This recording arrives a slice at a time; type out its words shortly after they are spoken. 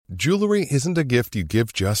Jewelry isn't a gift you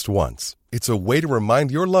give just once. It's a way to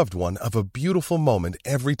remind your loved one of a beautiful moment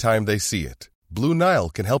every time they see it. Blue Nile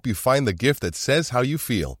can help you find the gift that says how you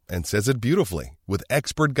feel and says it beautifully, with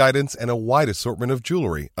expert guidance and a wide assortment of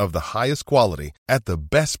jewelry of the highest quality at the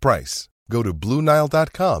best price. Go to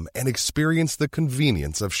BlueNile.com and experience the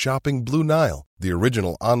convenience of shopping Blue Nile, the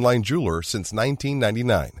original online jeweler since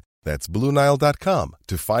 1999. That's BlueNile.com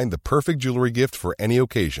to find the perfect jewelry gift for any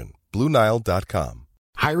occasion. BlueNile.com.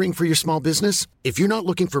 Hiring for your small business? If you're not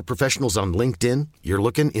looking for professionals on LinkedIn, you're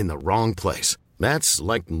looking in the wrong place. That's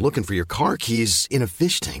like looking for your car keys in a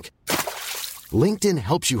fish tank. LinkedIn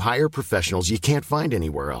helps you hire professionals you can't find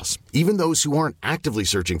anywhere else, even those who aren't actively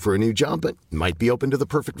searching for a new job but might be open to the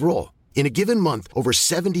perfect role. In a given month, over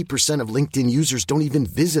 70% of LinkedIn users don't even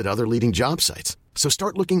visit other leading job sites. So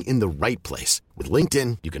start looking in the right place. With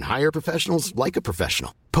LinkedIn, you can hire professionals like a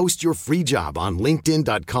professional. Post your free job on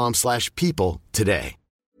linkedin.com/people today.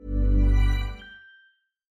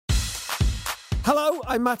 Hello,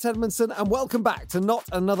 I'm Matt Edmondson, and welcome back to Not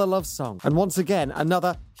Another Love Song. And once again,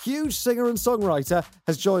 another huge singer and songwriter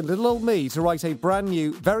has joined little old me to write a brand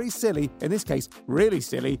new, very silly, in this case, really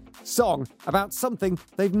silly, song about something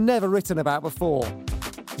they've never written about before.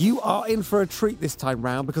 You are in for a treat this time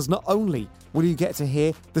round, because not only will you get to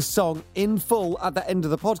hear the song in full at the end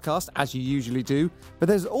of the podcast, as you usually do, but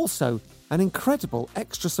there's also an incredible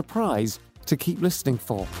extra surprise to keep listening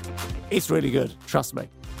for. It's really good, trust me.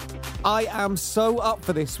 I am so up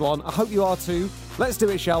for this one. I hope you are too. Let's do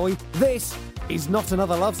it, shall we? This is Not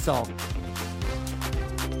Another Love Song.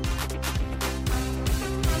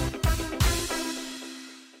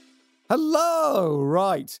 Hello!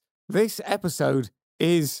 Right. This episode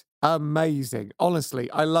is amazing. Honestly,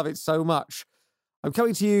 I love it so much. I'm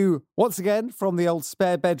coming to you once again from the old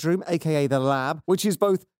spare bedroom, aka the lab, which is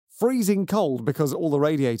both freezing cold because all the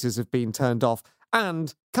radiators have been turned off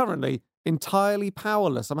and currently entirely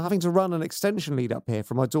powerless. I'm having to run an extension lead up here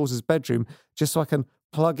from my daughter's bedroom just so I can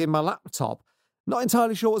plug in my laptop. Not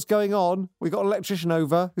entirely sure what's going on. We got an electrician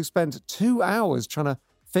over who spent 2 hours trying to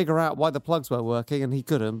figure out why the plugs weren't working, and he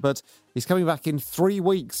couldn't, but he's coming back in 3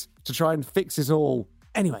 weeks to try and fix it all.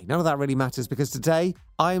 Anyway, none of that really matters, because today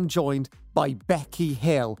I am joined by Becky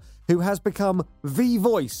Hill, who has become the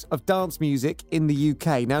voice of dance music in the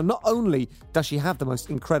UK. Now, not only does she have the most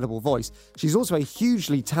incredible voice, she's also a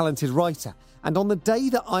hugely talented writer. And on the day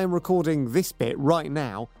that I am recording this bit right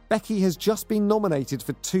now, Becky has just been nominated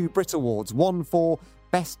for 2 Brit Awards, one for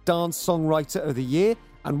Best Dance Songwriter of the Year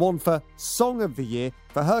and one for Song of the Year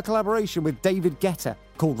for her collaboration with David Guetta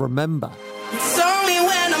called Remember. It's only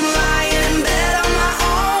when I'm lying in bed on my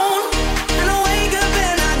own, and I wake up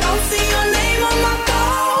and I don't see your name on my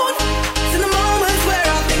phone. It's in the moments where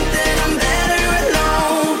I think that I'm better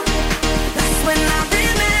alone. That's when I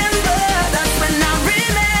remember.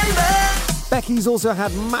 Becky's also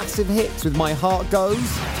had massive hits with My Heart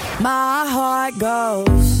Goes. My heart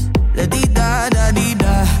goes la dee da da dee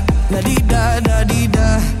da, la dee da da dee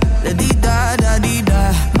da, la dee da da dee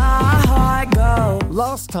da. My heart goes.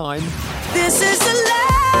 Last time, This is the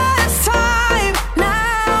last time.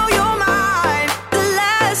 Now you're mine. The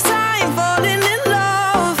last time falling in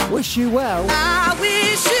love. Wish You Well. I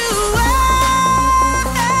wish you well.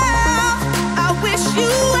 I wish you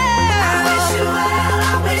well. I wish you well.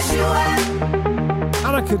 I wish you well.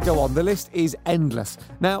 And I could go on. The list is endless.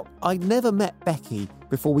 Now, I'd never met Becky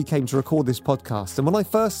before we came to record this podcast, and when I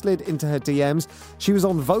first slid into her DMs, she was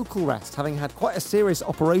on vocal rest, having had quite a serious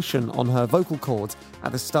operation on her vocal cords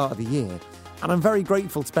at the start of the year. And I'm very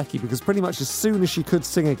grateful to Becky, because pretty much as soon as she could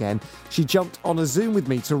sing again, she jumped on a Zoom with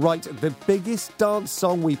me to write the biggest dance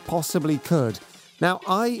song we possibly could. Now,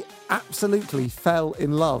 I absolutely fell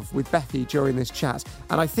in love with Becky during this chat,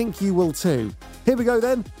 and I think you will too. Here we go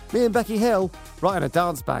then, me and Becky Hill writing a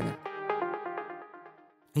dance banger.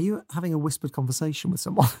 Are you having a whispered conversation with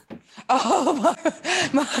someone? Oh,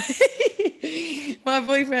 my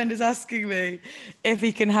boyfriend is asking me if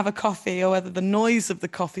he can have a coffee or whether the noise of the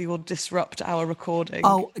coffee will disrupt our recording.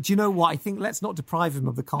 Oh, do you know what? I think let's not deprive him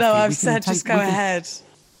of the coffee. No, I've said just go ahead.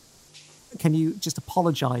 Can you just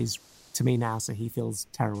apologise to me now so he feels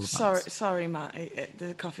terrible about it? Sorry, Matt.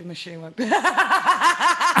 The coffee machine won't.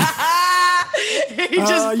 He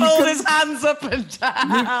just pulled his hands up and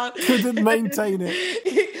down. You couldn't maintain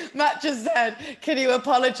it. Matt just said, can you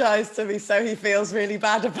apologise to me so he feels really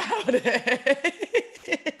bad about it?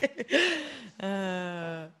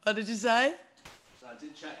 What did you say? I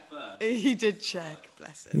did check first. He did check,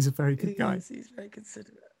 bless him. He's a very good guy. He's very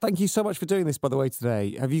considerate. Thank you so much for doing this, by the way,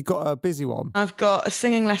 today. Have you got a busy one? I've got a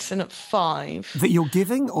singing lesson at 5. That you're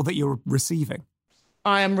giving or that you're receiving?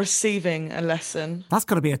 I am receiving a lesson. That's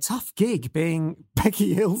got to be a tough gig, being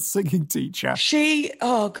Becky Hill's singing teacher.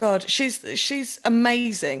 Oh God, she's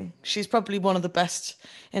amazing. She's probably one of the best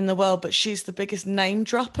in the world, but she's the biggest name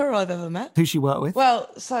dropper I've ever met. Who she worked with? Well,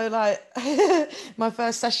 so like my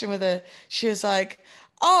first session with her, she was like,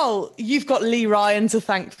 "Oh, you've got Lee Ryan to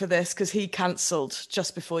thank for this because he cancelled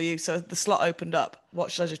just before you. So the slot opened up.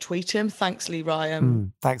 What should I do? Tweet him? Thanks, Lee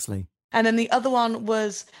Ryan." Thanks, Lee. And then the other one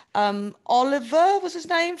was Oliver, was his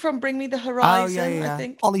name, from Bring Me the Horizon, I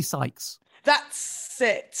think. Ollie Sykes. That's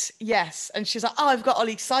it, yes. And she's like, "Oh, I've got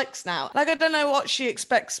Ollie Sykes now." Like, I don't know what she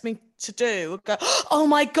expects me to do. Go, "Oh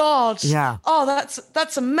my God. Yeah. Oh,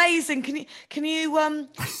 that's amazing. Can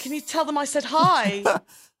you tell them I said hi?"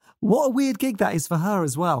 What a weird gig that is for her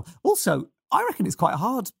as well. Also, I reckon it's quite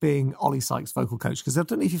hard being Ollie Sykes' vocal coach, because I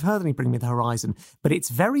don't know if you've heard any Bring Me the Horizon, but it's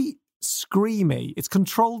very screamy. It's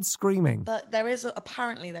controlled screaming. But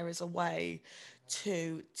apparently there is a way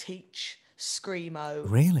to teach screamo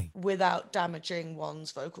Really? without damaging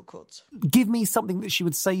one's vocal cords. Give me something that she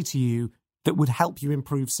would say to you that would help you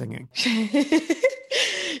improve singing.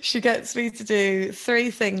 She gets me to do 3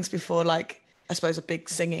 things before, like, I suppose, a big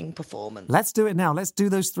singing performance. Let's do it now. Let's do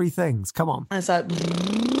those 3 things. Come on. And it's like,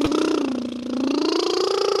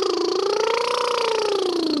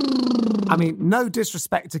 I mean, no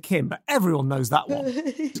disrespect to Kim, but everyone knows that one.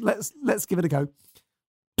 Let's give it a go.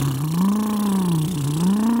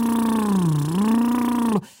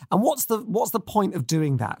 And what's the point of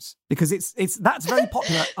doing that? Because that's very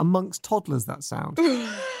popular amongst toddlers, that sound.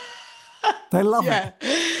 They love it.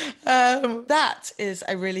 that is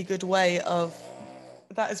a really good way of...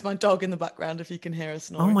 That is my dog in the background, if you can hear us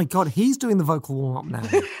snoring. Oh my God, he's doing the vocal warm-up now.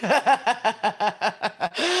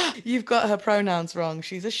 You've got her pronouns wrong.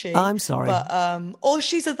 She's a she. I'm sorry. But, or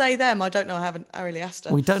she's a they, them. I don't know. I really asked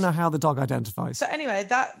her. We don't know how the dog identifies. So anyway,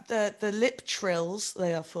 the lip trills,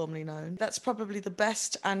 they are formerly known. That's probably the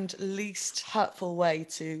best and least hurtful way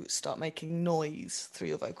to start making noise through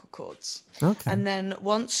your vocal cords. Okay. And then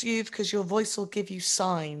because your voice will give you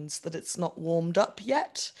signs that it's not warmed up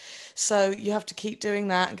yet. So you have to keep doing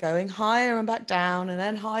that and going higher and back down, and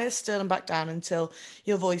then higher still and back down until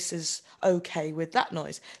your voice is okay with that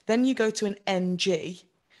noise. Then you go to an NG.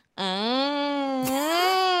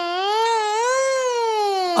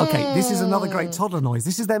 Okay, this is another great toddler noise.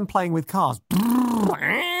 This is them playing with cars.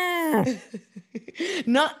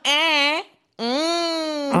 Not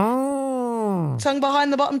tongue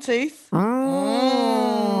behind the bottom teeth. Okay,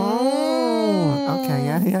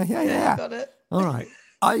 yeah. Got it. All right.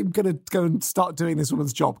 I'm going to go and start doing this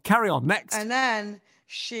woman's job. Carry on. Next. And then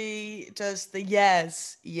she does the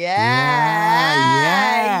yes. Yeah.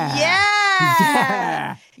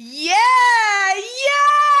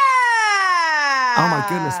 Oh my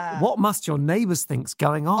goodness. What must your neighbours think's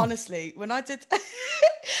going on? Honestly, when I did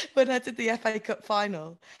the FA Cup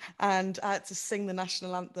final and I had to sing the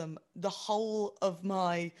national anthem, the whole of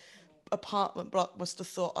my apartment block must have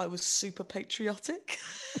thought I was super patriotic.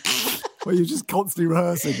 Well, you're just constantly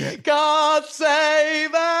rehearsing it. God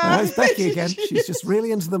save us! There's Becky again. She's just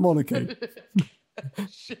really into the monarchy.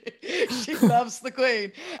 she loves the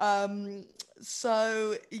Queen.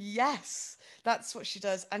 So yes, that's what she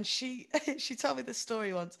does. And she told me this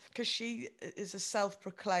story once because she is a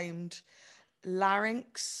self-proclaimed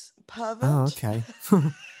larynx pervert. Oh, okay.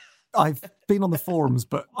 I've been on the forums,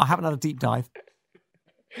 but I haven't had a deep dive.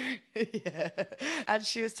 Yeah. And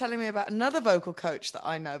she was telling me about another vocal coach that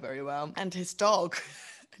I know very well and his dog.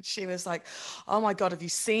 And she was like, "Oh my God, have you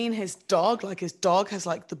seen his dog? Like, his dog has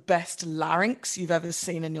like the best larynx you've ever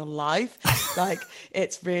seen in your life. Like,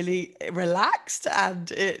 it's really relaxed and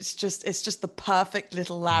it's just the perfect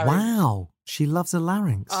little larynx." Wow. She loves a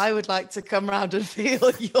larynx. I would like to come round and feel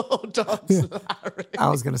your dog's larynx. I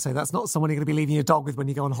was going to say, that's not someone you're going to be leaving your dog with when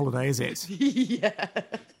you go on holiday, is it? Yeah.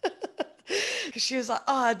 She was like,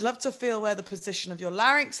 "Oh, I'd love to feel where the position of your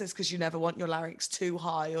larynx is because you never want your larynx too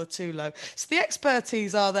high or too low." So the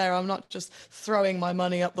expertise are there. I'm not just throwing my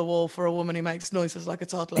money up the wall for a woman who makes noises like a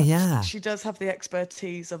toddler. Yeah. She does have the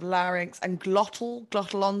expertise of larynx and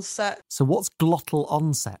glottal onset. So what's glottal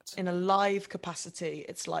onset? In a live capacity,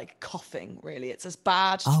 it's like coughing, really. It's as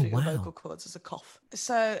bad to your vocal cords as a cough.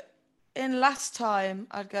 So in Last Time,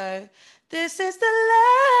 I'd go, "This is the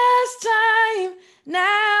last time,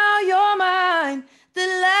 now you're mine. The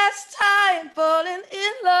last time falling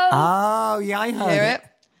in love." Oh, yeah, I heard Hear it.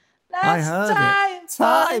 Last I heard time it.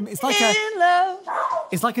 Time. It's like in love.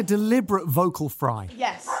 it's like a deliberate vocal fry.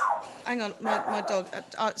 Yes. hang on, my dog.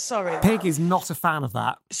 Sorry. Pig is not a fan of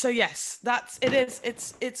that. So yes,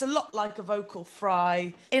 it's a lot like a vocal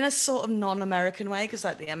fry in a sort of non-American way, because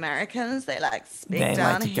like the Americans, they like speak They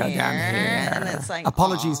down like to go here, down here. and it's like,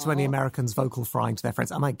 Apologies to any Americans vocal frying to their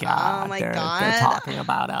friends. Oh my God. Oh my they're God. talking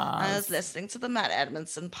about I us. was listening to the Matt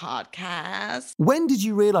Edmondson podcast. When did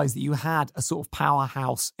you realise that you had a sort of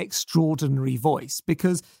powerhouse, extraordinary voice?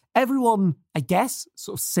 Because everyone, I guess,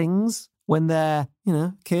 sort of sings when they're,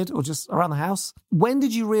 a kid or just around the house. When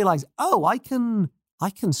did you realise, I can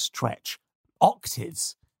stretch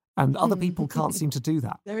octaves and other people can't seem to do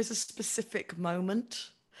that? There is a specific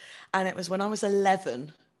moment, and it was when I was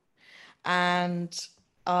 11, and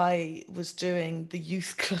I was doing the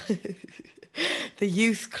youth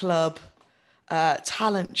club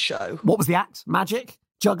talent show. What was the act? Magic?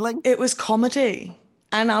 Juggling? It was comedy.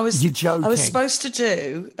 And I was You're joking. I was supposed to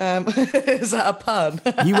do is that a pun?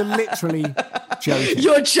 You were literally joking.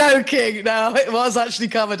 You're joking. No, it was actually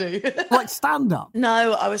comedy. Like stand-up?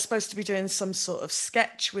 No, I was supposed to be doing some sort of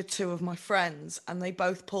sketch with two of my friends, and they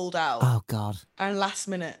both pulled out. Oh, God. And last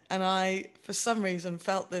minute, and I, for some reason,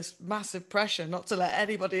 felt this massive pressure not to let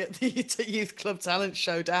anybody at the youth club talent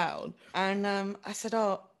show down. And I said,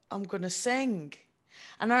 I'm going to sing.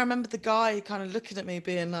 And I remember the guy kind of looking at me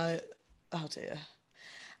being like, oh dear.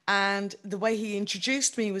 And the way he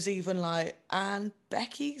introduced me was even like, and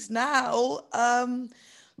Becky's now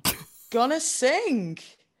gonna sing.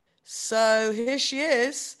 So here she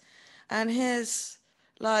is. And here's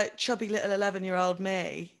like chubby little 11-year-old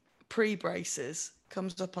me, pre-braces,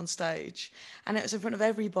 comes up on stage. And it was in front of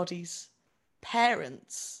everybody's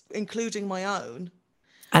parents, including my own.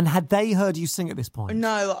 And had they heard you sing at this point?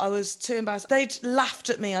 No, I was too embarrassed. They'd laughed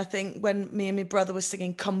at me, I think, when me and my brother were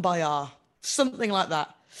singing Kumbaya, something like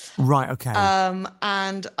that. Right, okay.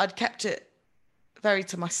 And I'd kept it very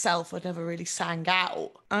to myself. I'd never really sang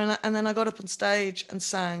out. And then I got up on stage and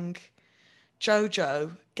sang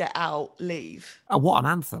Jojo, Get Out, Leave. Oh, what an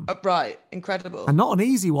anthem. Right, incredible. And not an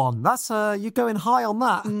easy one. That's you're going high on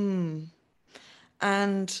that.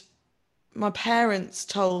 And my parents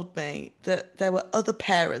told me that there were other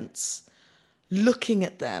parents looking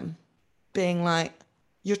at them being like,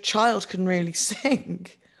 your child can really sing.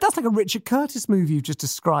 That's like a Richard Curtis movie you've just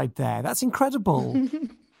described there. That's incredible.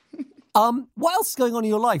 What else is going on in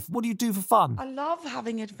your life? What do you do for fun? I love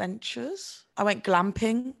having adventures. I went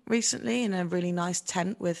glamping recently in a really nice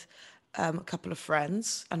tent with a couple of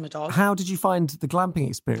friends and my dog. How did you find the glamping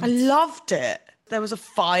experience? I loved it. There was a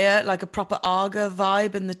fire, like a proper Aga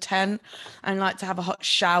vibe in the tent. And like to have a hot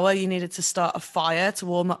shower, you needed to start a fire to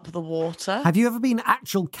warm up the water. Have you ever been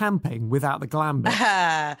actual camping without the glam bit?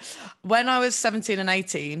 When I was 17 and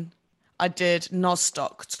 18, I did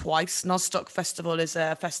Nostock twice. Nostock Festival is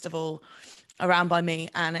a festival around by me,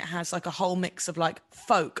 and it has like a whole mix of like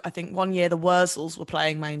folk. I think one year the Wurzels were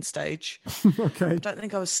playing main stage. Okay. I don't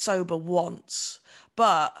think I was sober once,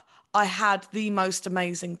 but I had the most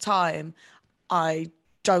amazing time. I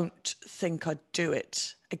don't think I'd do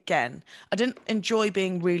it again. I didn't enjoy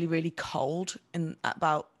being really, really cold at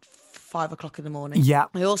about 5 o'clock in the morning. Yeah.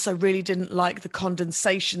 I also really didn't like the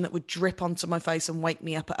condensation that would drip onto my face and wake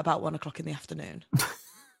me up at about 1 o'clock in the afternoon.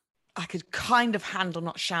 I could kind of handle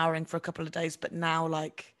not showering for a couple of days, but now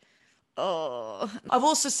like, oh. I've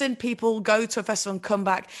also seen people go to a festival and come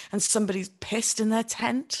back and somebody's pissed in their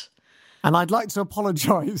tent. And I'd like to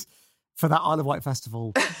apologise for that Isle of Wight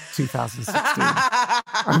Festival 2016.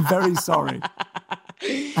 I'm very sorry.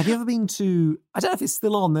 Have you ever been to, I don't know if it's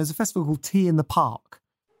still on, there's a festival called Tea in the Park,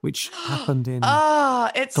 which happened in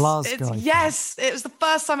Glasgow. Yes, it was the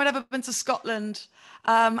first time I'd ever been to Scotland,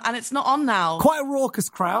 and it's not on now. Quite a raucous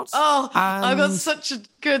crowd. I've got such a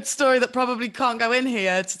good story that probably can't go in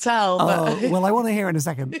here to tell. But... well, I want to hear in a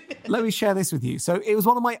second. Let me share this with you. So it was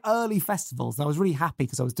one of my early festivals, and I was really happy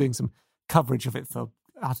because I was doing some coverage of it for,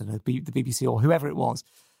 I don't know, the BBC or whoever it was.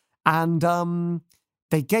 And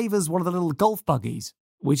they gave us one of the little golf buggies,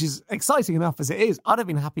 which is exciting enough as it is. I'd have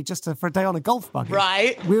been happy just for a day on a golf buggy.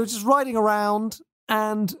 Right. We were just riding around,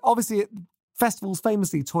 and obviously at festivals,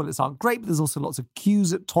 famously, toilets aren't great, but there's also lots of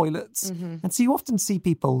queues at toilets. Mm-hmm. And so you often see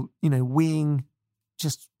people, weeing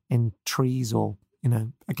just in trees or,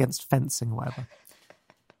 against fencing or whatever.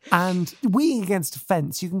 And weeing against a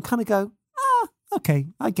fence, you can kind of go, okay,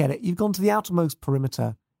 I get it. You've gone to the outermost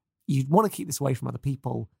perimeter. You want to keep this away from other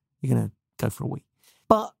people. You're going to go for a wee.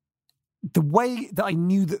 But the way that I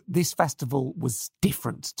knew that this festival was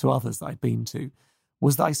different to others that I'd been to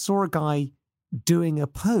was that I saw a guy doing a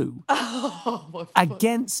poo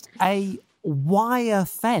against a wire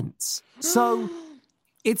fence. So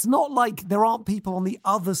it's not like there aren't people on the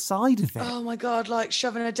other side of it. Oh my God, like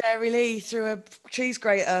shoving a Dairy Lee through a cheese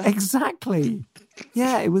grater. Exactly.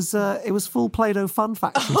 Yeah, it was full Play-Doh Fun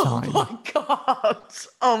Factory time. Oh my God.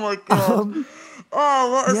 Oh my God.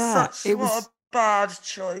 What a bad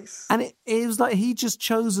choice. And it was like he'd just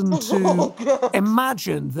chosen to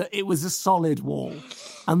imagine that it was a solid wall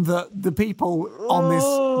and that the people on this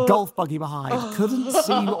golf buggy behind couldn't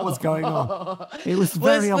see what was going on. It was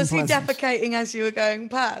very Was he unpleasant. defecating as you were going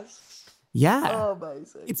past? Yeah. Oh,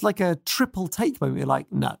 amazing. It's like a triple take moment. You're like,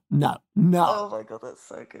 no. Oh my God, that's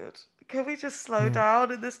so good. Can we just slow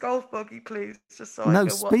down in this golf buggy, please? Just so I No,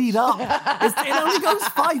 can speed watch. up. It only goes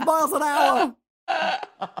 5 miles an hour.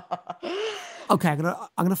 Okay, I'm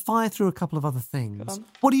gonna fire through a couple of other things.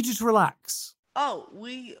 What do you do to relax? Oh,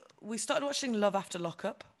 we started watching Love After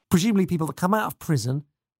Lockup. Presumably people that come out of prison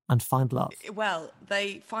and find love. Well,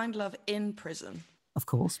 they find love in prison. Of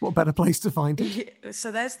course. What better place to find it?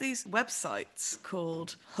 So there's these websites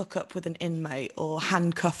called Hook Up with an Inmate or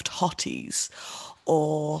Handcuffed Hotties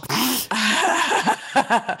or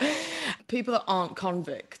people that aren't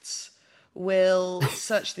convicts will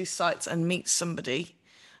search these sites and meet somebody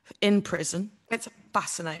in prison. It's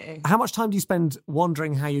fascinating. How much time do you spend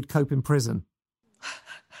wondering how you'd cope in prison?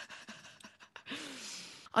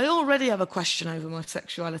 I already have a question over my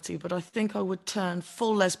sexuality, but I think I would turn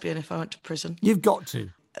full lesbian if I went to prison. You've got to.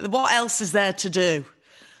 What else is there to do?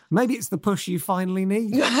 Maybe it's the push you finally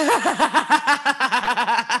need.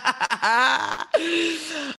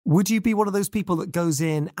 Would you be one of those people that goes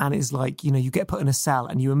in and is like, you get put in a cell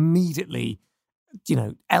and you immediately,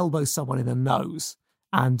 elbow someone in the nose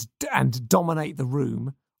and dominate the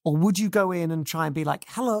room? Or would you go in and try and be like,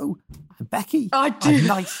 hello, I'm Becky. I do. I'm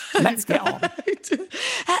nice. Let's get on.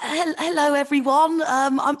 Hello, everyone.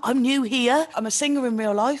 I'm new here. I'm a singer in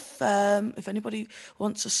real life. If anybody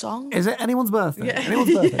wants a song. Is it anyone's birthday? Yeah.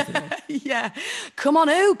 Anyone's birthday today? Yeah. Come on,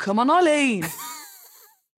 who? Come on, Eileen.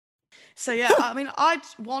 So, yeah, I mean, I'd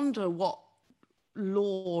wonder what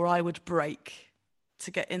law I would break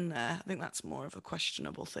to get in there. I think that's more of a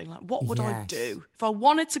questionable thing. Like, what would I do if I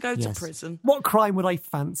wanted to go to prison? What crime would I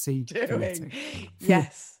fancy doing?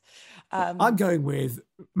 Yes. I'm going with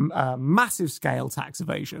massive scale tax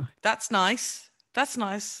evasion. That's nice. That's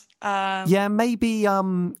nice. Yeah, maybe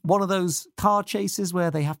one of those car chases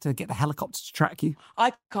where they have to get the helicopter to track you.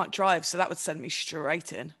 I can't drive, so that would send me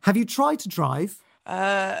straight in. Have you tried to drive?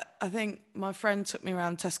 I think my friend took me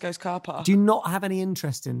around Tesco's car park. Do you not have any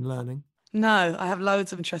interest in learning? No, I have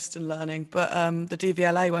loads of interest in learning, but the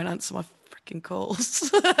DVLA won't answer my freaking calls.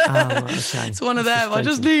 Okay. It's one of them. I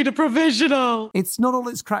just need a provisional. It's not all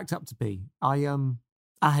it's cracked up to be. I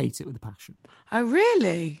hate it with a passion. Oh,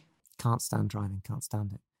 really? Can't stand driving. Can't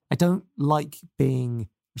stand it. I don't like being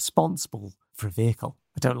responsible for a vehicle.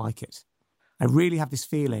 I don't like it. I really have this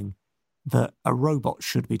feeling that a robot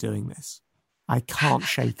should be doing this. I can't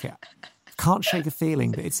shake it. Can't shake a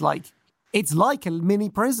feeling that it's like a mini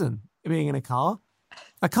prison being in a car.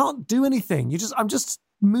 I can't do anything. I'm just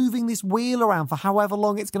moving this wheel around for however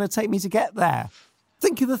long it's going to take me to get there.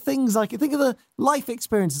 Think of the things think of the life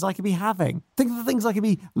experiences I could be having. Think of the things I could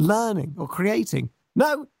be learning or creating.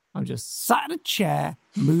 No, I'm just sat in a chair,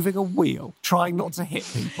 moving a wheel, trying not to hit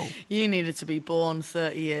people. You needed to be born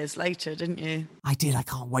 30 years later, didn't you? I did. I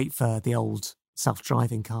can't wait for the old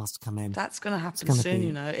self-driving cars to come in. That's going to happen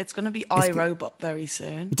soon, It's going to be iRobot very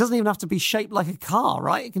soon. It doesn't even have to be shaped like a car,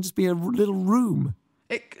 right? It can just be a little room.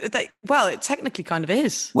 It technically kind of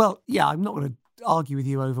is. Well, yeah, I'm not going to argue with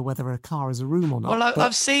you over whether a car is a room or not. Well,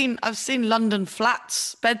 I've seen London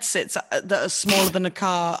flats, bed sits that are smaller than a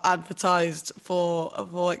car advertised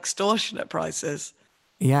for extortionate prices.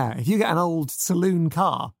 Yeah, if you get an old saloon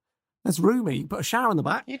car, that's roomy. You put a shower in the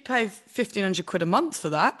back. You'd pay £1,500 a month for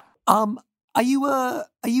that. Are you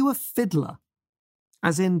a fiddler?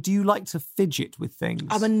 As in, do you like to fidget with things?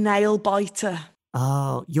 I'm a nail biter.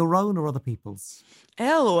 Oh, your own or other people's?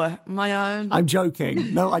 Ew, my own. I'm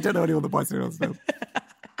joking. No, I don't know anyone that bites anyone else's nails.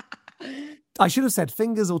 I should have said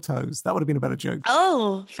fingers or toes. That would have been a better joke.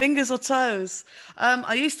 Oh, fingers or toes.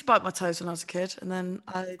 I used to bite my toes when I was a kid, and then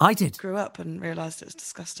I did. Grew up and realised it was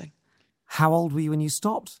disgusting. How old were you when you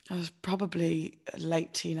stopped? I was probably a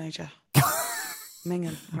late teenager.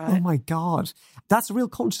 Minging, right? Oh my God. That's a real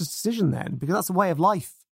conscious decision then, because that's a way of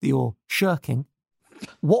life that you're shirking.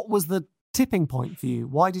 What was the tipping point for you?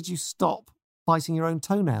 Why did you stop biting your own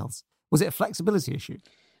toenails? Was it a flexibility issue?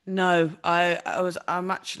 No,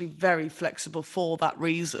 I'm actually very flexible for that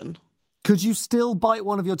reason. Could you still bite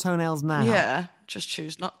one of your toenails now? Yeah, just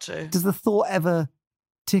choose not to. Does the thought ever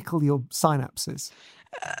tickle your synapses?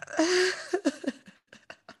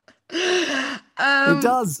 It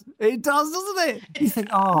does, doesn't it? You think,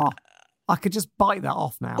 I could just bite that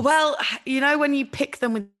off now. Well, you know when you pick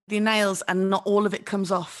them with your nails and not all of it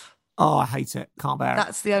comes off? Oh, I hate it. Can't bear it.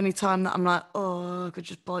 That's the only time that I'm like, I could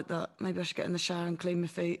just bite that. Maybe I should get in the shower and clean my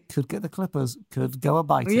feet. Could get the clippers, could go a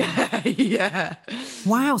biting. Yeah.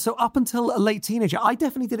 Wow, so up until a late teenager, I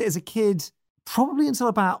definitely did it as a kid, probably until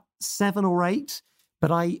about 7 or 8. But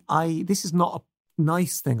I this is not a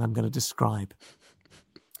nice thing I'm going to describe.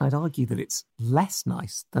 I'd argue that it's less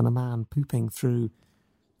nice than a man pooping through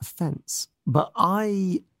a fence. But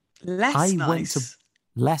I went to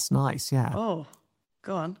less nice, yeah. Oh,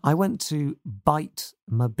 go on. I went to bite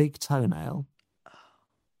my big toenail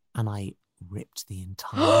and I ripped the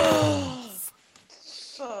entire thing off.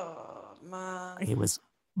 Oh, man. It was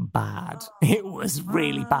bad. It was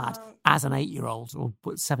really bad as an 8-year-old or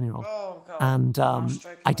 7-year-old. Oh, God. And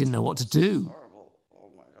I didn't know what to do. Oh,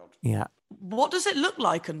 my God. Yeah. What does it look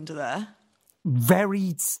like under there?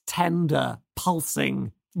 Very tender,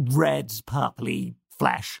 pulsing, red, purpley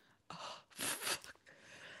flesh.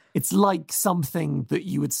 It's like something that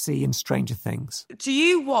you would see in Stranger Things. Do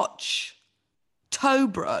you watch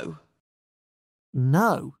Tobro?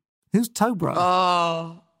 No. Who's Tobro?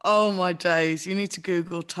 Oh my days. You need to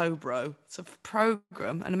Google Tobro. It's a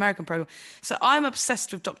program, an American program. So I'm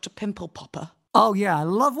obsessed with Dr. Pimple Popper. Oh, yeah. I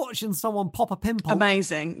love watching someone pop a pimple.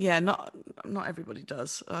 Amazing. Yeah, not everybody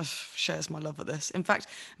does. Shares my love of this. In fact,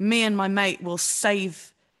 me and my mate will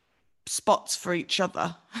save spots for each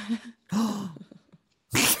other. I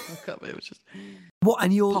can't believe it. Just What?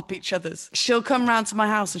 And you'll pop each other's. She'll come round to my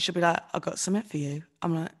house and she'll be like, I've got something for you.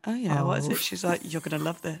 I'm like, oh yeah, what is it? She's like, you're going to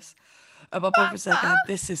love this. And my boyfriend's like,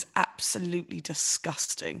 this is absolutely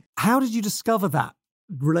disgusting. How did you discover that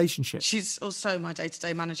relationship? She's also my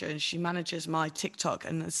day-to-day manager and she manages my TikTok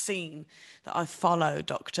and has seen that I follow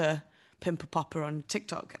Dr. Pimple Popper on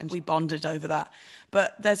TikTok and we bonded over that.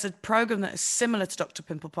 But there's a program that is similar to Dr.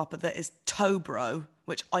 Pimple Popper that is Tobro,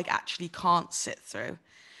 which I actually can't sit through.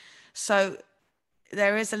 So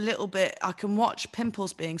there is a little bit, I can watch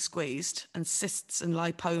pimples being squeezed and cysts and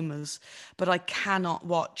lipomas, but I cannot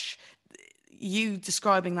watch. You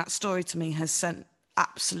describing that story to me has sent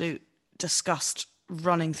absolute disgust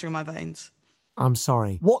running through my veins. I'm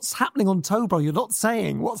sorry. What's happening on Tobro? You're not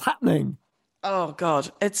saying. What's happening? Oh,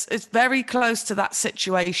 God. It's very close to that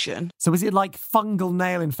situation. So is it like fungal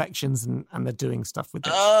nail infections and they're doing stuff with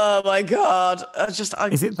it? Oh, my God.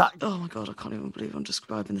 Is it that? Oh, my God. I can't even believe I'm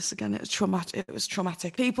describing this again. It was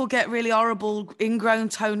traumatic. People get really horrible ingrown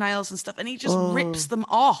toenails and stuff, and he just rips them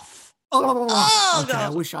off. Oh, okay, God. I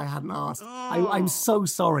wish I hadn't asked. I'm so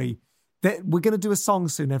sorry. We're going to do a song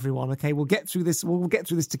soon, everyone, okay? We'll get through this. We'll get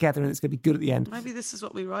through this together and it's going to be good at the end. Maybe this is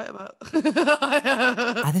what we write about.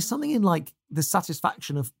 And there's something in, like, the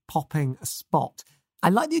satisfaction of popping a spot. I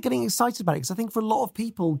like that you're getting excited about it because I think for a lot of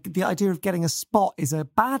people, the idea of getting a spot is a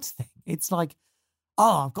bad thing. It's like,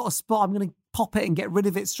 I've got a spot. I'm going to pop it and get rid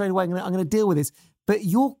of it straight away. I'm going to deal with this. But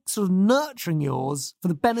you're sort of nurturing yours for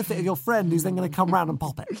the benefit of your friend who's then going to come round and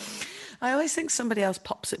pop it. I always think somebody else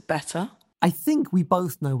pops it better. I think we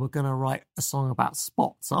both know we're going to write a song about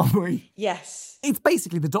spots, aren't we? Yes. It's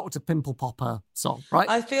basically the Dr. Pimple Popper song, right?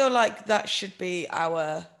 I feel like that should be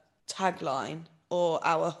our tagline or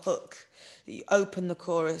our hook. You open the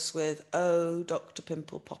chorus with, oh, Dr.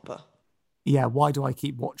 Pimple Popper. Yeah, why do I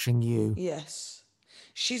keep watching you? Yes.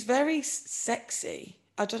 She's very sexy.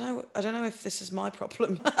 I don't know if this is my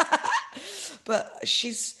problem. But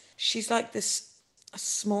she's like this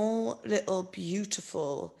small, little,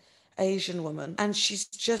 beautiful Asian woman, and she's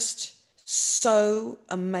just so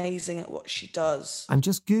amazing at what she does. I'm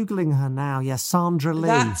just Googling her now. Yeah, Sandra Lee.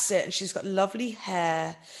 That's it. And she's got lovely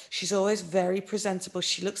hair. She's always very presentable.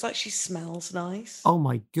 She looks like she smells nice. Oh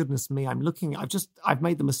my goodness me. I've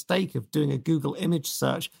made the mistake of doing a Google image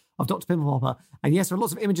search of Dr. Pimple Popper. And yes, there are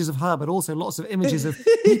lots of images of her, but also lots of images of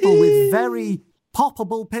people with very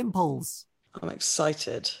poppable pimples. I'm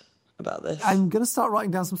excited about this. I'm going to start writing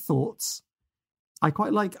down some thoughts. I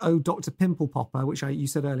quite like, oh, Dr. Pimple Popper, which you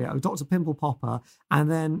said earlier. Oh, Dr. Pimple Popper.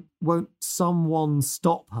 And then won't someone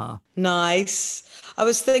stop her? Nice. I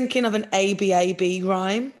was thinking of an ABAB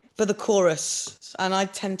rhyme for the chorus. And I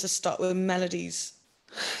tend to start with melodies.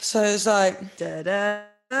 So it's like... Da da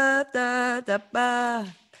da da da ba.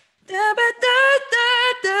 Da ba da da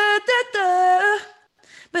da da da.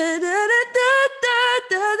 Ba da da da da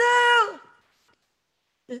da da.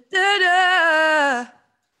 Da da.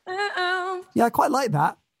 Yeah, I quite like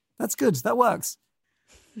that. That's good. That works.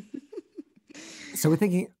 So we're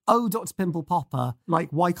thinking, oh, Dr. Pimple Popper, like,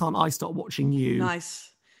 why can't I stop watching you?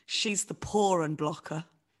 Nice. She's the porn blocker.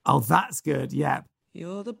 Oh, that's good. Yeah.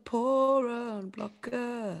 You're the poorer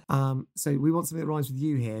blocker. So we want something that rhymes with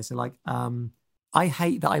you here. So like, I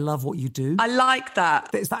hate that I love what you do. I like that.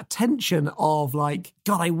 There's that tension of like,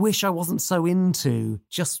 God, I wish I wasn't so into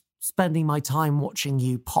just spending my time watching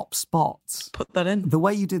you pop spots. Put that in. The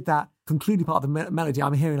way you did that concluding part of the melody,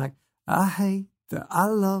 I'm hearing like, I hate that I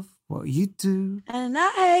love what you do. And I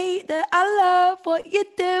hate that I love what you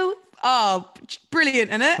do. Oh, brilliant,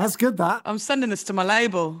 isn't it? That's good, that. I'm sending this to my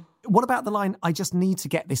label. What about the line, I just need to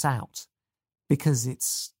get this out? Because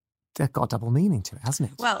it's got a double meaning to it,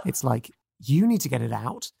 hasn't it? Well- it's like, you need to get it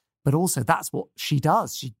out, but also that's what she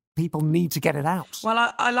does. People need to get it out.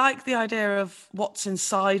 Well, I like the idea of what's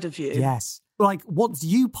inside of you. Yes. Like, once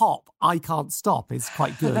you pop, I can't stop is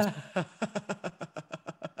quite good.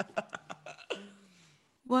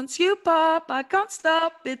 Once you pop, I can't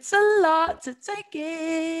stop. It's a lot to take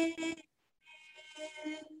in.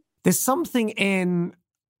 There's something in...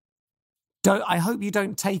 I hope you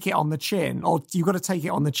don't take it on the chin, or you've got to take it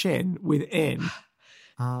on the chin within.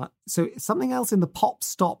 So something else in the pop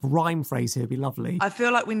stop rhyme phrase here would be lovely. I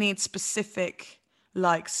feel like we need specific,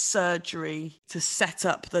 like, surgery to set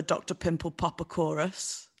up the Dr. Pimple Popper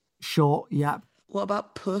chorus. Sure, yeah. What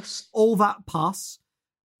about puss? All that pus,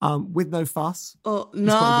 with no fuss. Oh,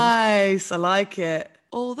 nice. I like it.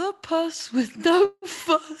 All the pus with no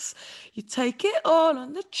fuss. You take it all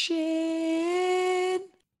on the chin.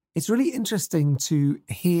 It's really interesting to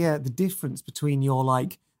hear the difference between your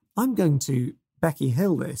like, I'm going to Becky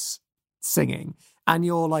Hill this singing, and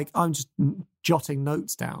you're like, I'm just jotting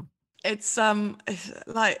notes down. It's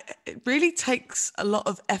like, it really takes a lot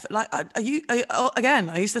of effort. Like, I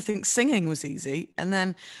used to think singing was easy, and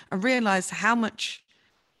then I realised how much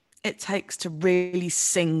it takes to really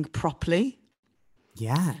sing properly.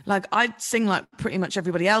 Yeah. Like, I'd sing like pretty much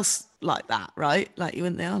everybody else like that, right? Like, you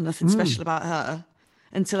wouldn't think, oh, nothing special about her,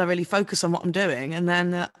 until I really focus on what I'm doing, and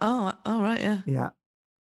then, oh, all right, yeah. Yeah.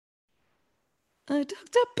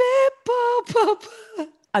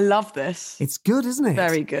 I love this. It's good, isn't it?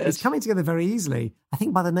 Very good. It's coming together very easily. I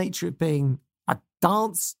think by the nature of it being a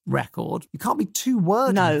dance record, you can't be too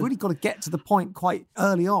wordy. No. You've really got to get to the point quite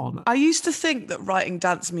early on. I used to think that writing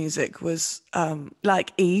dance music was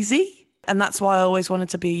like easy, and that's why I always wanted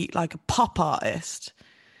to be like a pop artist,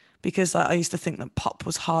 because I used to think that pop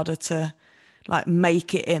was harder to like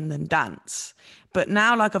make it in than dance. But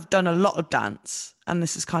now, like, I've done a lot of dance, and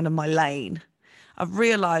this is kind of my lane. I've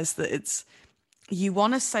realised that you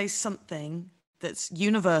want to say something that's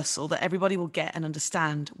universal, that everybody will get and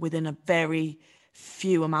understand within a very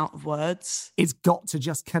few amount of words. It's got to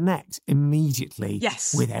just connect immediately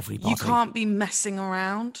Yes. with everybody. You can't be messing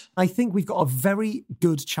around. I think we've got a very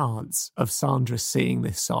good chance of Sandra seeing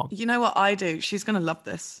this song. You know what I do? She's going to love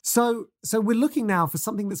this. So we're looking now for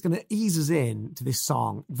something that's going to ease us in to this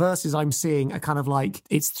song, versus I'm seeing a kind of like,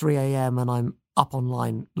 it's 3 a.m. and I'm up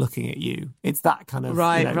online looking at you. It's that kind of...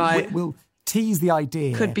 Right. We'll tease the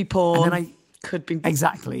idea. Could be porn. And then Could be...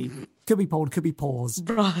 Exactly. Could be porn, could be pause.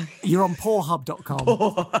 Right. You're on Pornhub.com.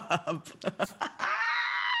 Pornhub.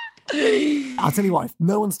 I'll tell you what, if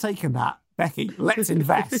no one's taken that, Becky, let's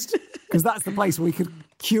invest. Because that's the place where we could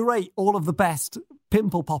curate all of the best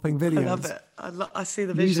pimple popping videos. I love it. I see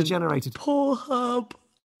the vision. User-generated. Pornhub.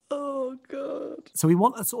 Oh, God. So we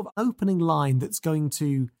want a sort of opening line that's going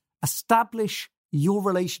to establish your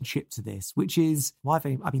relationship to this, which is, why have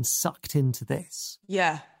I been sucked into this?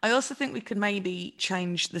 Yeah. I also think we could maybe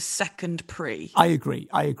change the second pre. I agree.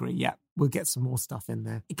 Yeah. We'll get some more stuff in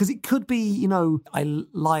there. Because it could be, I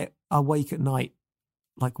lie awake at night,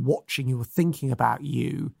 like watching you or thinking about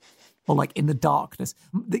you, or like in the darkness.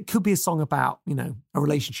 It could be a song about, a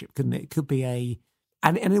relationship, couldn't it? It could be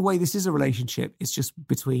and in a way, this is a relationship. It's just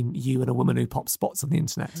between you and a woman who pops spots on the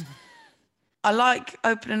internet. I like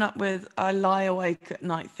opening up with, I lie awake at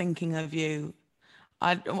night thinking of you.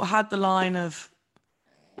 I had the line of,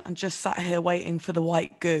 I'm just sat here waiting for the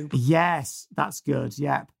white goo. Yes, that's good.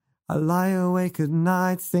 Yep. I lie awake at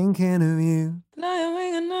night thinking of you. Lie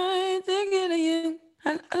awake at night thinking of you.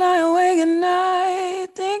 I lie awake at night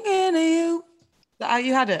thinking of you. Is that how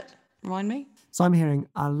you had it? Remind me? So I'm hearing,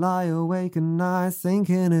 I lie awake at night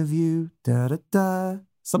thinking of you. Da da da.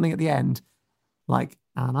 Something at the end. Like,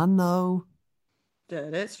 and I know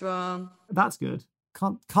that it's wrong. That's good.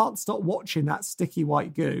 Can't stop watching that sticky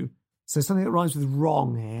white goo. So something that rhymes with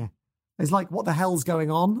wrong here. It's like, what the hell's going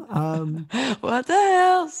on? What the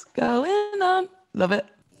hell's going on? Love it.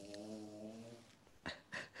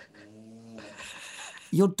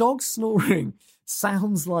 Your dog snoring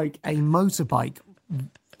sounds like a motorbike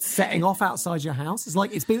setting off outside your house. It's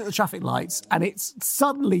like it's been at the traffic lights and it's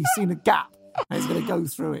suddenly seen a gap and it's going to go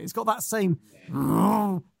through it. It's got that same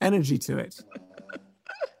energy to it.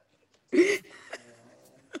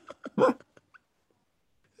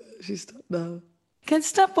 She stopped now. Can't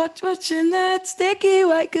stop watching that sticky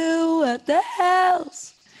white goo. What the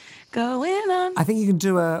hell's going on? I think you can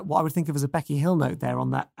do what I would think of as a Becky Hill note there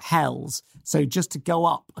on that hells. So just to go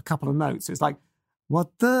up a couple of notes, it's like,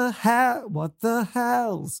 what the hell's What the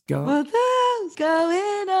hell's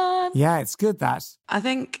going on? Yeah, it's good, that. I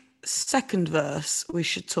think second verse, we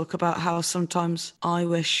should talk about how sometimes I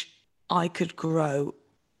wish I could grow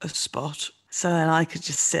a spot so then I could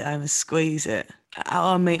just sit home and squeeze it.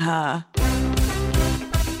 I'll meet her.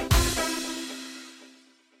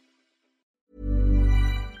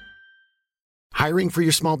 Hiring for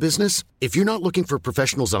your small business? If you're not looking for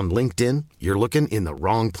professionals on LinkedIn, you're looking in the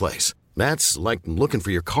wrong place. That's like looking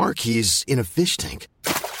for your car keys in a fish tank.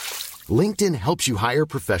 LinkedIn helps you hire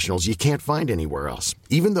professionals you can't find anywhere else,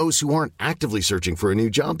 even those who aren't actively searching for a new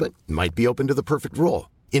job but might be open to the perfect role.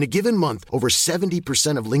 In a given month, over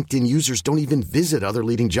 70% of LinkedIn users don't even visit other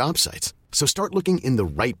leading job sites. So start looking in the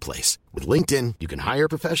right place. With LinkedIn, you can hire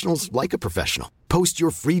professionals like a professional. Post your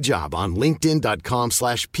free job on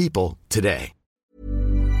linkedin.com/people today.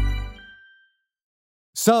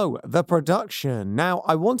 So, the production. Now,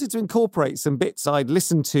 I wanted to incorporate some bits I'd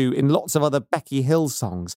listened to in lots of other Becky Hill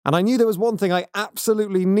songs, and I knew there was one thing I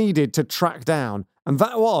absolutely needed to track down, and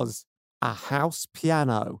that was a house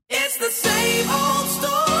piano. It's the same old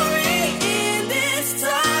story in this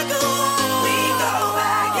tug-of-war. We go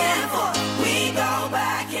back and forth. We go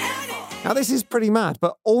back and forth. Now, this is pretty mad,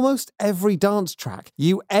 but almost every dance track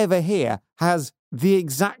you ever hear has the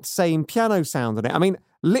exact same piano sound in it. I mean,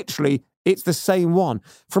 literally, it's the same one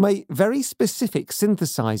from a very specific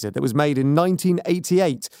synthesizer that was made in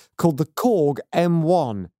 1988 called the Korg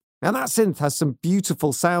M1. Now, that synth has some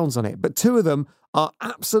beautiful sounds on it, but two of them are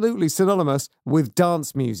absolutely synonymous with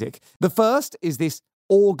dance music. The first is this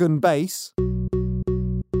organ bass.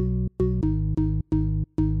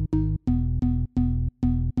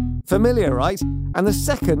 Familiar, right? And the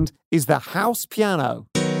second is the house piano.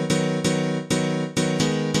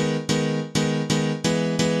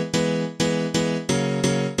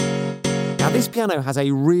 Now, this piano has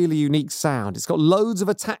a really unique sound. It's got loads of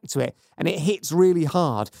attack to it, and it hits really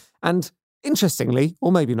hard. And interestingly,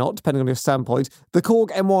 or maybe not, depending on your standpoint, the Korg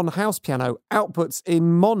M1 house piano outputs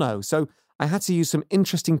in mono, so I had to use some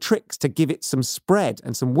interesting tricks to give it some spread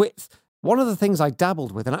and some width. One of the things I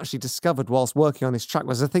dabbled with and actually discovered whilst working on this track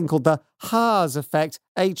was a thing called the Haas effect,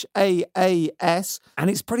 H-A-A-S, and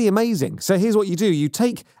it's pretty amazing. So here's what you do. You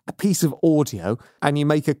take a piece of audio and you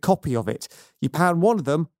make a copy of it. You pan one of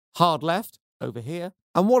them hard left, over here,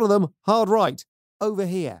 and one of them hard right, over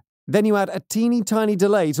here. Then you add a teeny tiny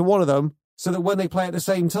delay to one of them so that when they play at the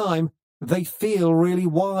same time, they feel really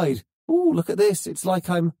wide. Ooh, look at this. It's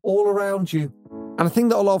like I'm all around you. And a thing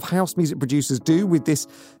that a lot of house music producers do with this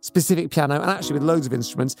specific piano, and actually with loads of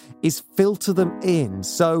instruments, is filter them in.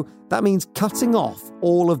 So that means cutting off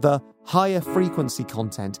all of the higher frequency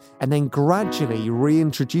content and then gradually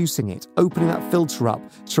reintroducing it, opening that filter up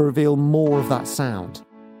to reveal more of that sound.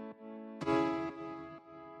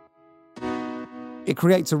 It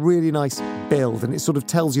creates a really nice build, and it sort of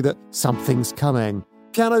tells you that something's coming.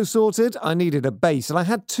 Piano sorted, I needed a bass, and I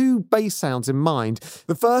had two bass sounds in mind.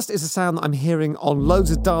 The first is a sound that I'm hearing on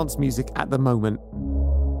loads of dance music at the moment.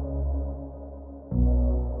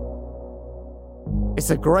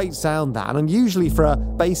 It's a great sound, that, and unusually for a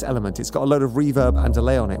bass element, it's got a load of reverb and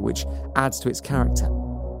delay on it, which adds to its character.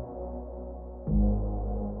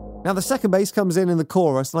 Now, the second bass comes in the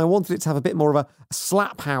chorus, and I wanted it to have a bit more of a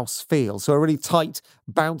slap house feel, so a really tight,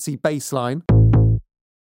 bouncy bass line.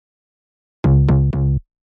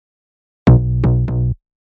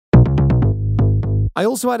 I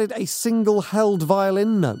also added a single held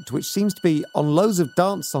violin note, which seems to be on loads of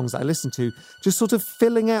dance songs that I listen to, just sort of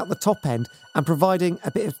filling out the top end and providing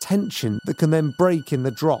a bit of tension that can then break in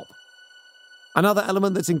the drop. Another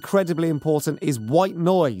element that's incredibly important is white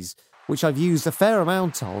noise, which I've used a fair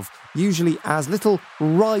amount of, usually as little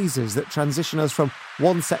risers that transition us from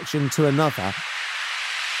one section to another.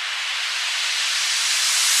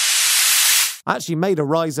 I actually made a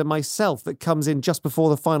riser myself that comes in just before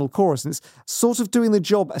the final chorus, and it's sort of doing the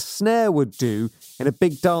job a snare would do in a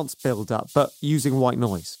big dance build-up, but using white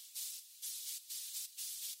noise.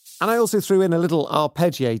 And I also threw in a little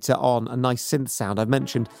arpeggiator on a nice synth sound. I've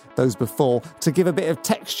mentioned those before, to give a bit of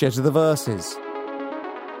texture to the verses.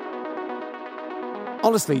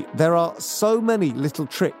 Honestly, there are so many little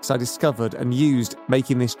tricks I discovered and used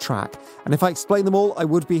making this track, and if I explained them all, I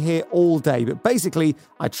would be here all day, but basically,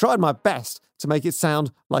 I tried my best to make it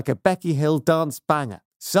sound like a Becky Hill dance banger.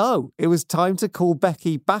 So, it was time to call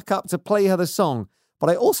Becky back up to play her the song, but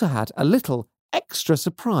I also had a little extra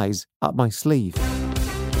surprise up my sleeve.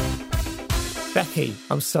 Becky,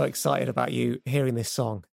 I'm so excited about you hearing this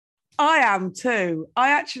song. I am too. I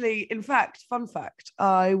actually, in fact, fun fact,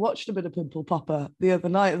 I watched a bit of Pimple Popper the other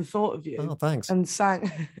night and thought of you. Oh, thanks. And sang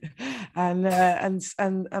and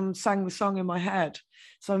sang the song in my head.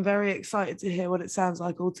 So I'm very excited to hear what it sounds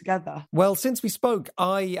like all together. Well, since we spoke,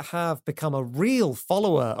 I have become a real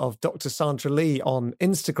follower of Dr. Sandra Lee on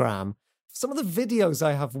Instagram. Some of the videos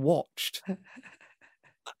I have watched,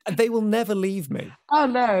 they will never leave me. Oh,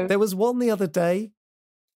 no. There was one the other day,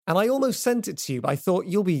 and I almost sent it to you, but I thought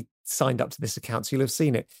you'll be signed up to this account, so you'll have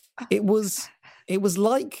seen it. It was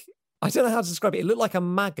like, I don't know how to describe it. It looked like a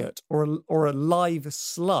maggot or a live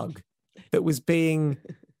slug that was being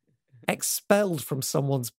expelled from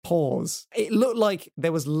someone's pores. It looked like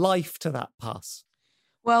there was life to that pus.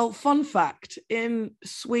 Well, fun fact, in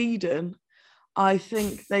Sweden, I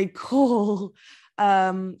think they call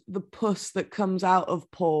the pus that comes out of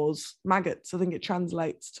pores maggots. I think it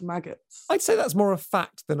translates to maggots. I'd say that's more a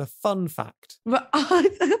fact than a fun fact. But I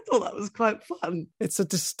thought that was quite fun. It's a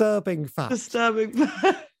disturbing fact. Disturbing.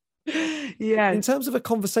 Yeah. In terms of a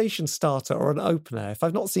conversation starter or an opener, if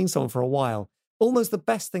I've not seen someone for a while, almost the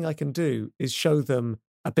best thing I can do is show them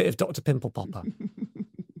a bit of Dr. Pimple Popper.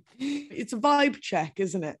 It's a vibe check,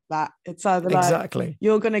 isn't it? That it's either like Exactly.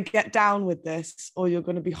 you're going to get down with this or you're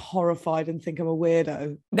going to be horrified and think I'm a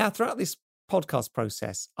weirdo. Now, throughout this podcast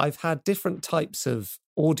process, I've had different types of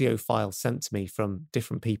audio files sent to me from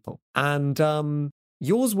different people. And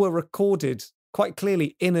yours were recorded quite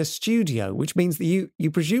clearly in a studio, which means that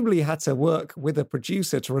you presumably had to work with a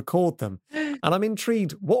producer to record them. And I'm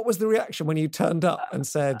intrigued, what was the reaction when you turned up and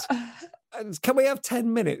said, can we have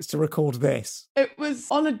 10 minutes to record this? It was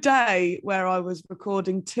on a day where I was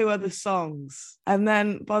recording 2 other songs. And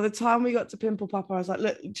then by the time we got to Pimple Popper, I was like,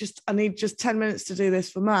 look, I need just 10 minutes to do this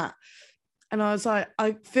for Matt. And I was like,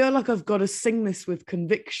 I feel like I've got to sing this with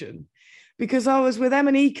conviction. Because I was with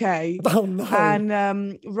Emanike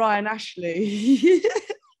and Ryan Ashley.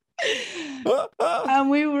 And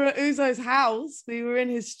we were at Uzo's house. We were in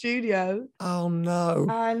his studio. Oh, no.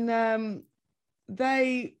 And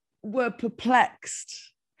they were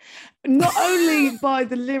perplexed, not only by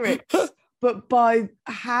the lyrics, but by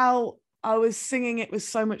how I was singing it with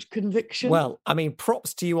so much conviction. Well, I mean,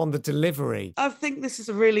 props to you on the delivery. I think this is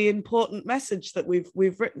a really important message that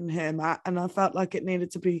we've written here, Matt, and I felt like it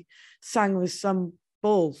needed to be sang with some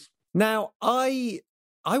balls. Now, I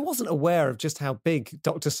wasn't aware of just how big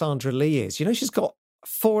Dr. Sandra Lee is. You know, she's got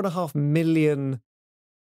 4.5 million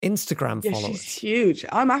Instagram followers. She's huge.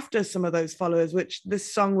 I'm after some of those followers, which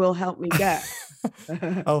this song will help me get.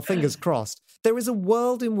 Oh, fingers crossed. There is a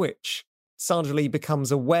world in which Sandra Lee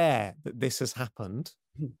becomes aware that this has happened.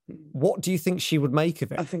 What do you think she would make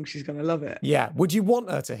of it? I think she's going to love it. Yeah. Would you want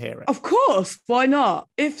her to hear it? Of course. Why not?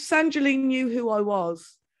 If Sandra Lee knew who I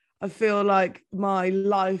was, I feel like my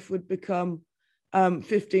life would become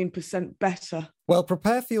 15% better. Well,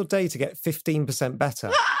 prepare for your day to get 15% better.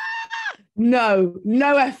 No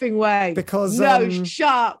effing way. Because no, shut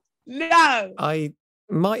up. No. I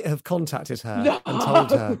might have contacted her and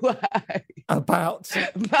told her about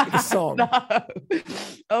the song. No.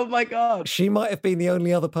 Oh my God. She might have been the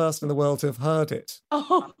only other person in the world to have heard it.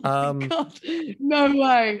 Oh my God. No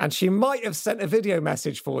way. And she might have sent a video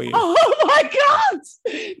message for you. Oh my God.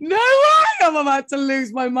 No way. I'm about to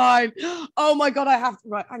lose my mind. Oh my God. I have to.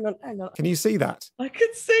 Right. Hang on. Can you see that? I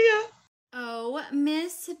can see her. Oh,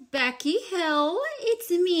 Miss Becky Hill, it's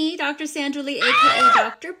me, Dr. Sandra Lee, a.k.a.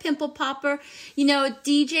 Dr. Pimple Popper. You know,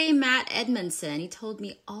 DJ Matt Edmondson, he told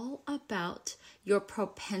me all about your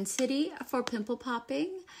propensity for pimple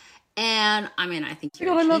popping. And, I mean, I think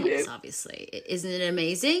you're a genius, obviously. Isn't it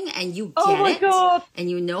amazing? And you get it. God. And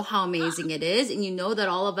you know how amazing it is. And you know that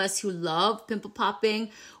all of us who love pimple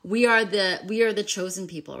popping, we are the chosen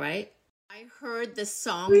people, right? I heard the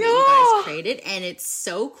song that you guys created, and it's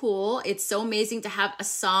so cool. It's so amazing to have a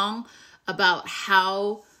song about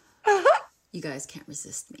how you guys can't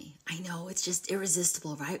resist me. I know, it's just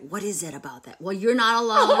irresistible, right? What is it about that? Well, you're not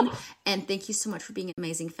alone, and thank you so much for being an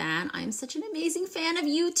amazing fan. I'm such an amazing fan of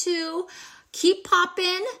you too. Keep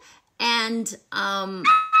popping, and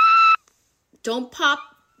don't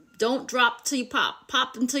drop till you pop.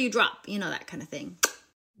 Pop until you drop. You know, that kind of thing.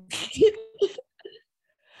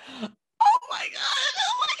 Oh my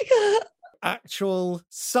God. Actual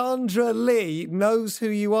Sandra Lee knows who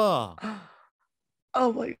you are.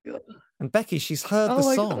 Oh my God. And Becky, she's heard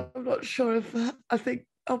the song. God. I'm not sure if I think,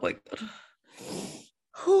 oh my God.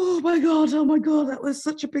 Oh my God. Oh my God. That was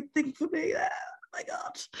such a big thing for me. Oh my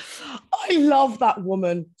God. I love that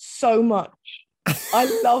woman so much.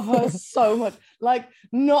 I love her so much. Like,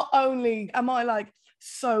 not only am I like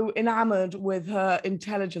so enamored with her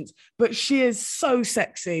intelligence, but she is so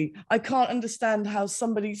sexy. I can't understand how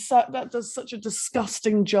somebody that does such a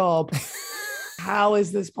disgusting job. How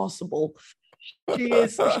is this possible?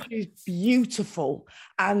 She's beautiful.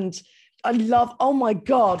 And I love, oh my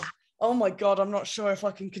God, I'm not sure if I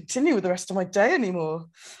can continue with the rest of my day anymore.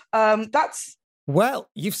 Well,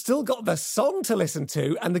 you've still got the song to listen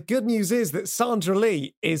to, and the good news is that Sandra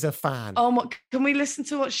Lee is a fan. Can we listen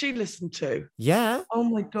to what she listened to? Yeah. Oh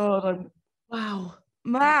my God, wow.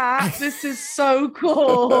 Matt, this is so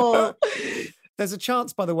cool. There's a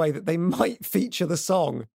chance, by the way, that they might feature the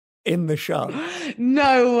song in the show.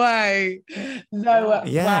 No way. No way.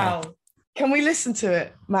 Yeah. Wow. Can we listen to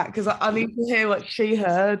it, Matt? Because I need to hear what she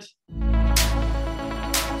heard.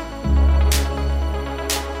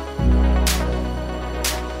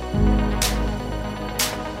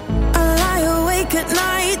 At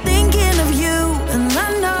night thinking of you, and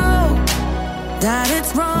I know that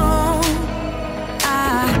it's wrong.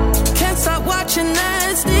 I can't stop watching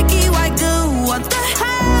that sticky white goo. What the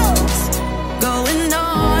hell's going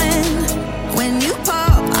on? When you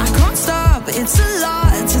pop, I can't stop. It's a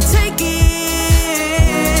lot to take in.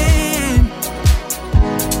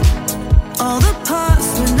 All the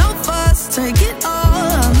parts with no fuss, take it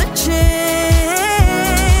all on the chin.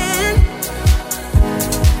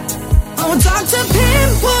 Dr.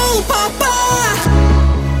 Pimple Popper,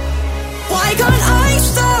 why can't I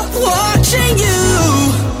stop watching you?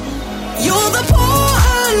 You're the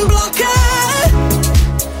porn blocker,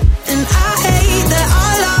 and I hate that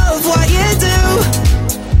I love what you do.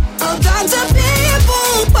 Oh, Dr.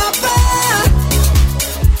 Pimple Popper,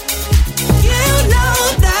 you know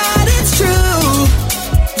that it's true.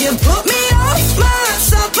 You put me off my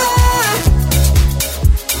supper.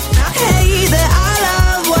 I hate that I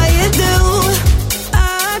love what you do.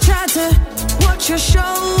 I try to watch your show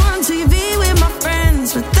on TV with my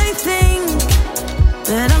friends, but they think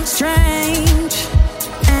that I'm strange.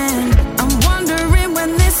 And I'm wondering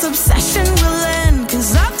when this obsession will end,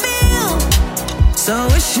 'cause I feel so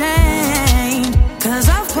ashamed. 'Cause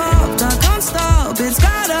I've popped, I can't stop, it's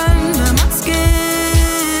got under my skin.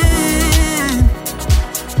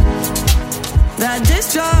 That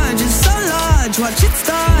discharge is so large, watch it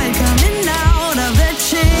start coming out of their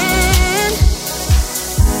chin.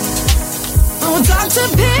 Oh, Dr.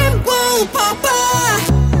 Pimple Popper,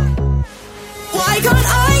 why can't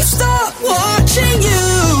I stop watching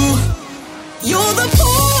you? You're the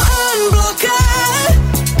porn blocker,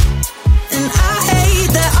 and I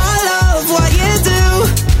hate that I love what you do.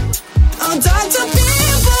 Oh, Dr.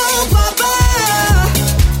 Pimple Popper,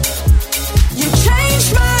 you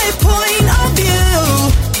changed my point of view.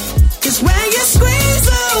 'Cause when you squeeze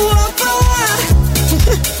the whopper,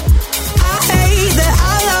 I hate that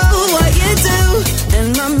I love what you do. And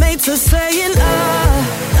my mates are saying,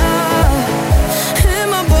 and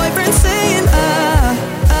my boyfriend's saying,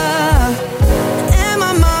 and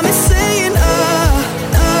my mom is saying,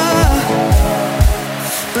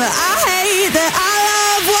 but I hate that I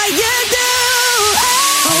love what you do.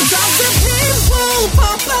 Oh, Dr. Pimple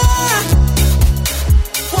Popper,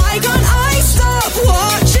 why can't I stop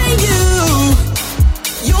watching you?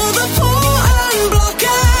 You're the porn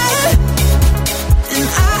blocker, and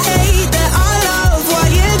I hate that I love what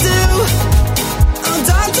you do. Oh,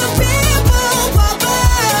 Dr. Pimple Popper,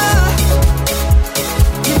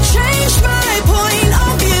 you changed my point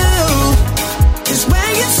of view. 'Cause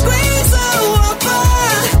when you squeeze the whopper,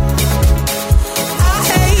 I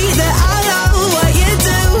hate that I love what you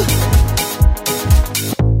do.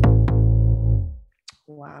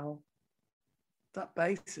 Wow. That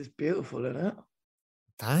bass is beautiful, isn't it?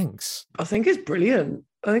 Thanks. I think it's brilliant.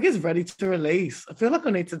 I think it's ready to release. I feel like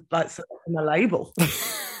I need to like set up my label. I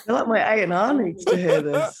feel like my A&R needs to hear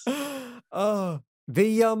this. Oh,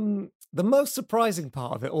 the most surprising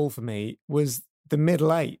part of it all for me was the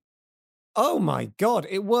middle eight. Oh my God,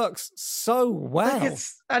 it works so well.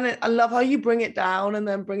 I love how you bring it down and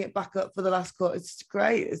then bring it back up for the last chord. It's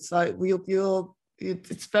great. It's like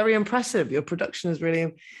it's very impressive. Your production is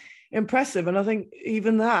really impressive, and I think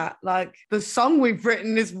even that, like the song we've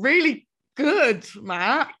written, is really good,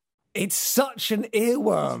 Matt. It's such an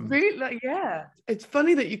earworm. It's really, yeah. It's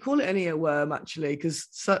funny that you call it an earworm, actually, because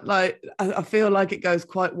I feel like it goes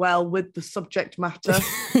quite well with the subject matter.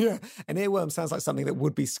 Yeah, an earworm sounds like something that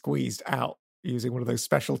would be squeezed out using one of those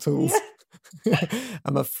special tools. Yeah.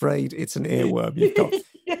 I'm afraid it's an earworm you've got.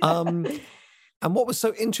 Yeah. And what was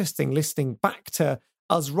so interesting listening back to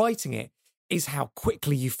us writing it is how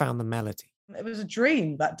quickly you found the melody. It was a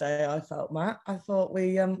dream that day, I felt, Matt. I thought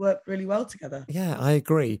we worked really well together. Yeah, I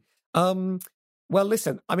agree. Well,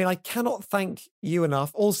 listen, I mean, I cannot thank you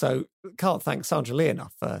enough. Also, can't thank Sandra Lee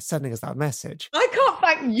enough for sending us that message. I can't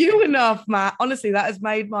thank you enough, Matt. Honestly, that has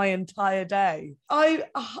made my entire day. I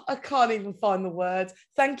can't even find the words.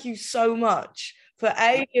 Thank you so much for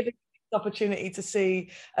giving me the opportunity to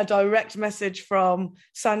see a direct message from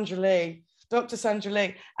Sandra Lee, Dr. Sandra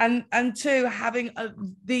Lee, and two, having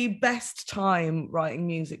the best time writing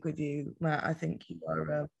music with you, Matt. I think you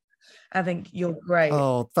are. I think you're great.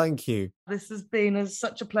 Oh, thank you. This has been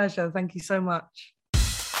such a pleasure. Thank you so much.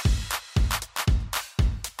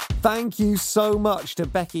 Thank you so much to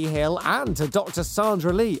Becky Hill and to Dr.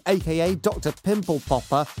 Sandra Lee, aka Dr. Pimple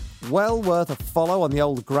Popper. Well worth a follow on the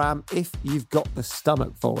old gram if you've got the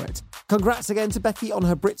stomach for it. Congrats again to Becky on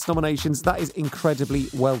her Brits nominations. That is incredibly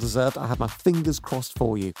well deserved. I have my fingers crossed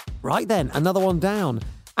for you. Right then, another one down.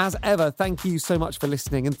 As ever, thank you so much for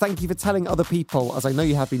listening, and thank you for telling other people, as I know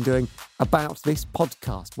you have been doing, about this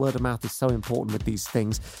podcast. Word of mouth is so important with these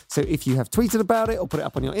things. So if you have tweeted about it or put it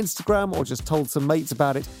up on your Instagram or just told some mates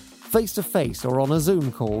about it, face-to-face or on a Zoom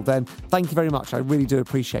call, then thank you very much. I really do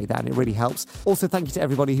appreciate that, and it really helps. Also, thank you to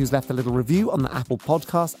everybody who's left a little review on the Apple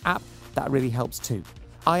Podcast app. That really helps too.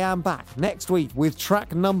 I am back next week with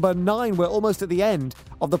track number 9. We're almost at the end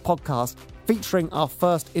of the podcast, featuring our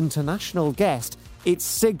first international guest. It's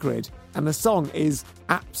Sigrid, and the song is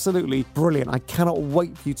absolutely brilliant. I cannot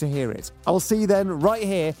wait for you to hear it. I will see you then right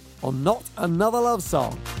here on Not Another Love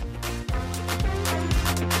Song.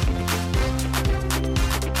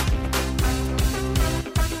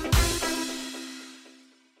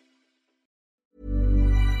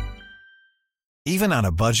 Even on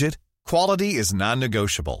a budget, quality is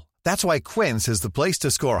non-negotiable. That's why Quince is the place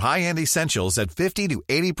to score high-end essentials at 50 to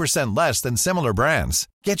 80% less than similar brands.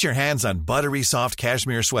 Get your hands on buttery soft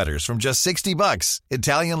cashmere sweaters from just $60,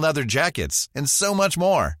 Italian leather jackets, and so much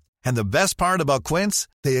more. And the best part about Quince,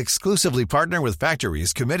 they exclusively partner with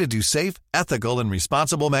factories committed to safe, ethical, and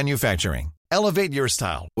responsible manufacturing. Elevate your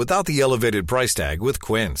style without the elevated price tag with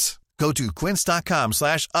Quince. Go to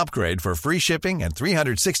quince.com/upgrade for free shipping and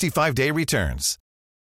 365-day returns.